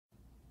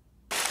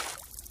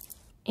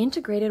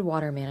Integrated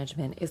water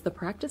management is the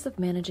practice of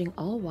managing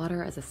all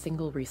water as a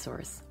single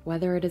resource,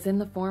 whether it is in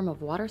the form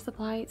of water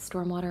supply,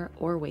 stormwater,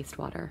 or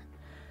wastewater.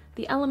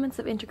 The elements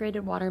of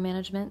integrated water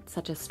management,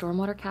 such as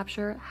stormwater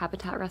capture,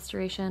 habitat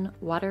restoration,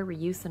 water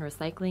reuse and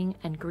recycling,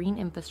 and green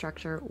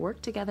infrastructure,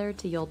 work together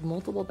to yield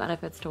multiple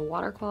benefits to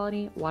water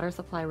quality, water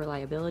supply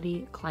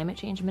reliability, climate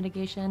change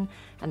mitigation,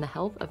 and the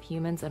health of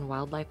humans and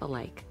wildlife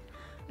alike.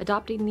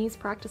 Adopting these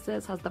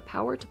practices has the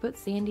power to put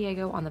San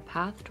Diego on the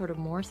path toward a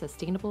more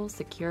sustainable,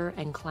 secure,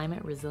 and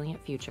climate-resilient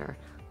future.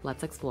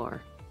 Let's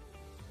explore.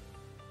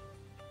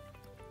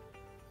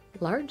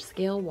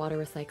 Large-scale water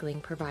recycling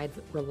provides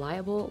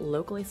reliable,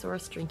 locally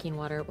sourced drinking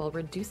water while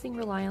reducing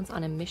reliance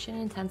on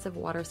emission-intensive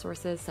water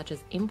sources such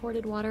as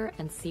imported water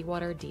and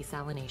seawater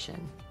desalination.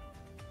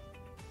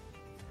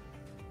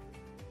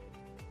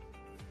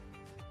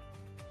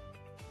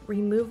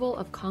 Removal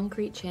of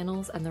concrete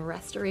channels and the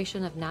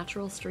restoration of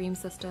natural stream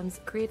systems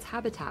creates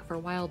habitat for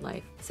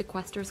wildlife,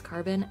 sequesters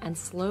carbon, and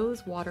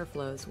slows water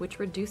flows, which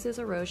reduces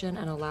erosion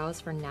and allows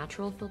for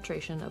natural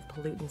filtration of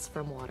pollutants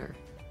from water.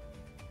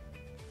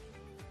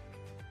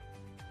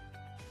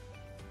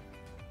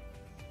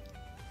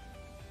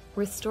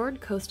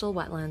 Restored coastal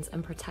wetlands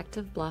and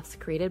protective bluffs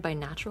created by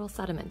natural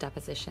sediment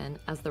deposition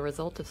as the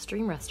result of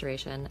stream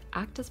restoration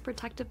act as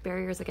protective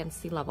barriers against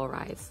sea level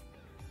rise.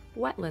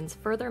 Wetlands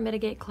further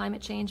mitigate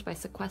climate change by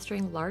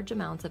sequestering large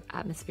amounts of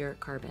atmospheric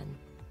carbon.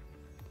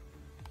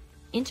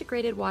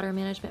 Integrated water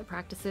management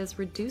practices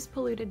reduce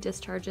polluted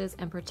discharges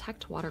and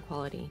protect water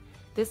quality.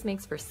 This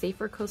makes for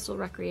safer coastal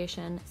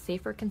recreation,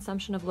 safer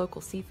consumption of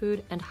local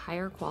seafood, and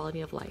higher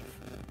quality of life.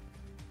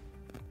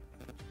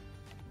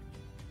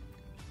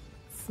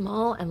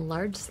 Small and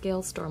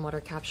large-scale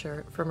stormwater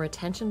capture from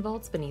retention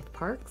vaults beneath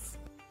parks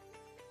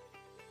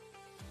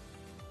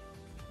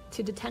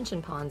to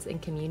detention ponds in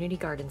community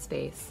garden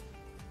space,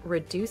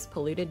 reduce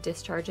polluted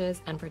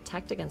discharges and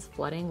protect against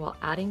flooding while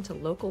adding to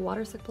local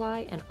water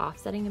supply and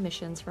offsetting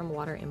emissions from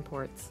water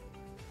imports.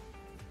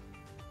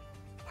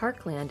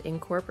 Parkland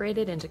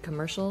incorporated into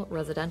commercial,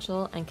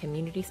 residential, and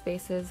community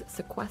spaces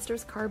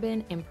sequesters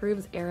carbon,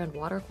 improves air and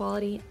water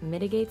quality,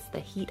 mitigates the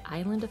heat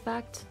island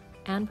effect,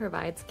 and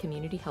provides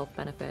community health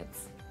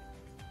benefits.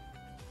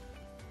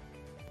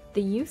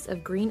 The use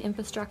of green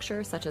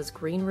infrastructure such as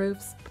green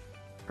roofs,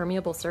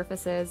 permeable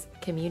surfaces,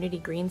 community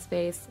green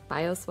space,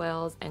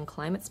 bioswales, and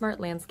climate-smart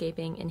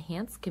landscaping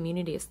enhance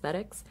community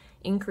aesthetics,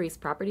 increase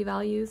property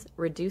values,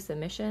 reduce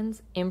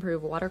emissions,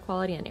 improve water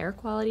quality and air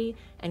quality,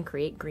 and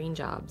create green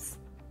jobs.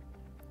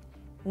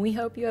 We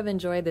hope you have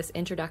enjoyed this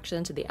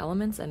introduction to the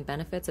elements and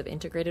benefits of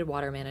integrated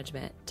water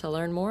management. To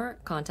learn more,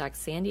 contact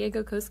San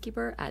Diego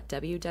Coastkeeper at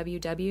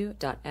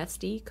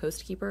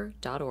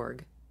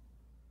www.sdcoastkeeper.org.